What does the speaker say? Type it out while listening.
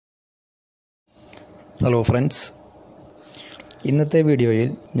Hello friends, ഇന്നത്തെ വീഡിയോയിൽ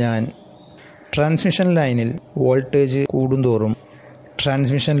ഞാൻ ട്രാൻസ്മിഷൻ ലൈനിൽ വോൾട്ടേജ് കൂടുന്തോറും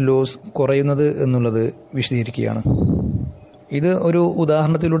ട്രാൻസ്മിഷൻ ലോസ് കുറയുന്നത് എന്നുള്ളത് വിശദീകരിക്കുകയാണ്. ഇത് ഒരു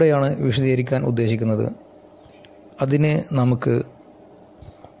ഉദാഹരണത്തിലൂടെയാണ് വിശദീകരിക്കാൻ ഉദ്ദേശിക്കുന്നത്. അതിന് നമുക്ക്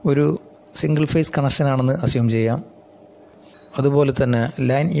ഒരു സിംഗിൾ ഫേസ് കണക്ഷനാണെന്ന് അസ്യൂം ചെയ്യാം. അതുപോലെ തന്നെ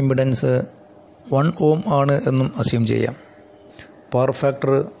ലൈൻ ഇമ്പിഡൻസ് 1 ഓം ആണ് എന്നും അസ്യൂം ചെയ്യാം. പവർ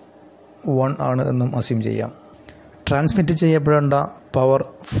ഫാക്ടർ 1 ആണ് എന്നും അസ്യൂം ചെയ്യാം. ട്രാൻസ്മിറ്റ് ചെയ്യപ്പെടേണ്ട പവർ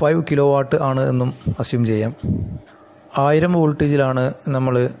 5 കിലോ വാട്ട് ആണ് എന്നും അസ്യൂം ചെയ്യാം. 1000 വോൾട്ടേജിലാണ്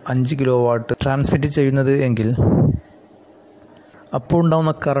നമ്മൾ 5 കിലോ വാട്ട് ട്രാൻസ്മിറ്റ് ചെയ്യുന്നത് എങ്കിൽ അപ്പോൾ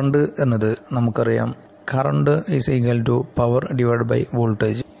ഉണ്ടാകുന്ന കറണ്ട് എന്നത് നമുക്കറിയാം. Current is equal to power divide by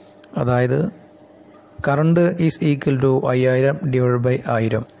voltage. അതായത് current is equal to 5000 divide by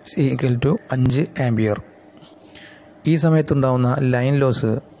 1000 is equal to 5 ampere. ഈ സമയത്തുണ്ടാകുന്ന ലൈൻ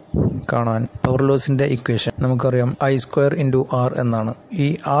ലോസ് കാണാൻ പവർ ലോസിൻ്റെ ഇക്വേഷൻ നമുക്കറിയാം I² × R എന്നാണ്. ഈ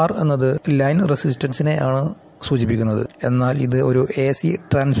R എന്നത് ലൈൻ റെസിസ്റ്റൻസിനെ ആണ് സൂചിപ്പിക്കുന്നത്. എന്നാൽ ഇത് ഒരു AC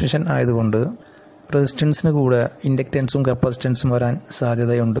ട്രാൻസ്മിഷൻ ആയതുകൊണ്ട് റെസിസ്റ്റൻസിന് കൂടെ ഇൻഡക്റ്റൻസും കപ്പാസിറ്റൻസും വരാൻ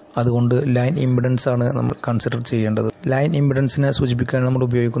സാധ്യതയുണ്ട്. അതുകൊണ്ട് ലൈൻ ഇമ്പിഡൻസ് ആണ് നമ്മൾ കൺസിഡർ ചെയ്യേണ്ടത്. ലൈൻ ഇമ്പിഡൻസിനെ സൂചിപ്പിക്കാൻ നമ്മൾ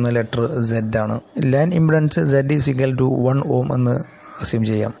ഉപയോഗിക്കുന്ന ലെറ്റർ Z ആണ്. Line impedance Z is equal to 1 ഓം എന്ന് അസ്യൂം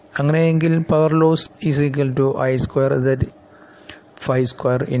ചെയ്യാം. അങ്ങനെയെങ്കിൽ power loss is equal to I²Z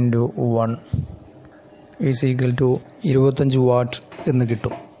 5² × 1 is equal to 25 what എന്ന്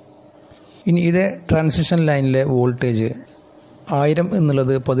കിട്ടും. ഇനി ഇതേ ട്രാൻസ്മിഷൻ ലൈനിലെ വോൾട്ടേജ് 1000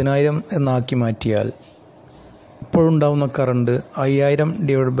 എന്നുള്ളത് 10000 എന്നാക്കി മാറ്റിയാൽ ഇപ്പോഴുണ്ടാവുന്ന കറണ്ട് 5000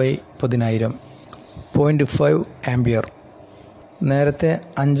 ഡിവൈഡ് ബൈ 10000 0.5 ആംപിയർ. നേരത്തെ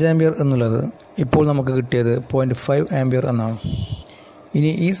 5 ആംപിയർ എന്നുള്ളത് ഇപ്പോൾ നമുക്ക് കിട്ടിയത് 0.5 ആംപിയർ എന്നാണ്.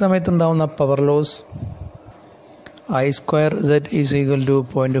 ഇനി ഈ സമയത്തുണ്ടാവുന്ന power loss I²Z is equal to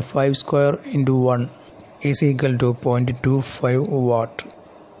 0.5² × 1 is equal to 0.25 what.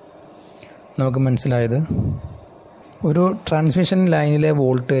 നമുക്ക് മനസ്സിലായത്, ഒരു ട്രാൻസ്മിഷൻ ലൈനിലെ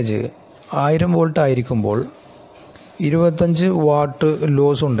വോൾട്ടേജ് 1000 വോൾട്ട് ആയിരിക്കുമ്പോൾ 25 വാട്ട്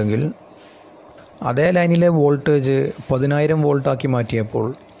ലോസ് ഉണ്ടെങ്കിൽ അതേ ലൈനിലെ വോൾട്ടേജ് 10000 വോൾട്ടാക്കി മാറ്റിയപ്പോൾ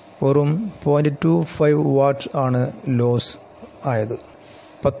വെറും 0.25 വാട്ട് ആണ് ലോസ് ആയത്.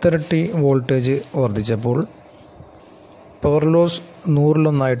 10 ഇരട്ടി വോൾട്ടേജ് വർദ്ധിച്ചപ്പോൾ പവർ ലോസ്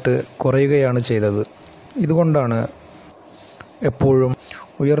 100-1 കുറയുകയാണ് ചെയ്തത്. ഇതുകൊണ്ടാണ് എപ്പോഴും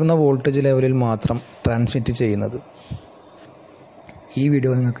ഉയർന്ന വോൾട്ടേജ് ലെവലിൽ മാത്രം ട്രാൻസ്മിറ്റ് ചെയ്യുന്നത്. ഈ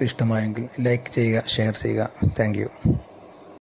വീഡിയോ നിങ്ങൾക്ക് ഇഷ്ടമായെങ്കിൽ ലൈക്ക് ചെയ്യുക, ഷെയർ ചെയ്യുക. Thank you.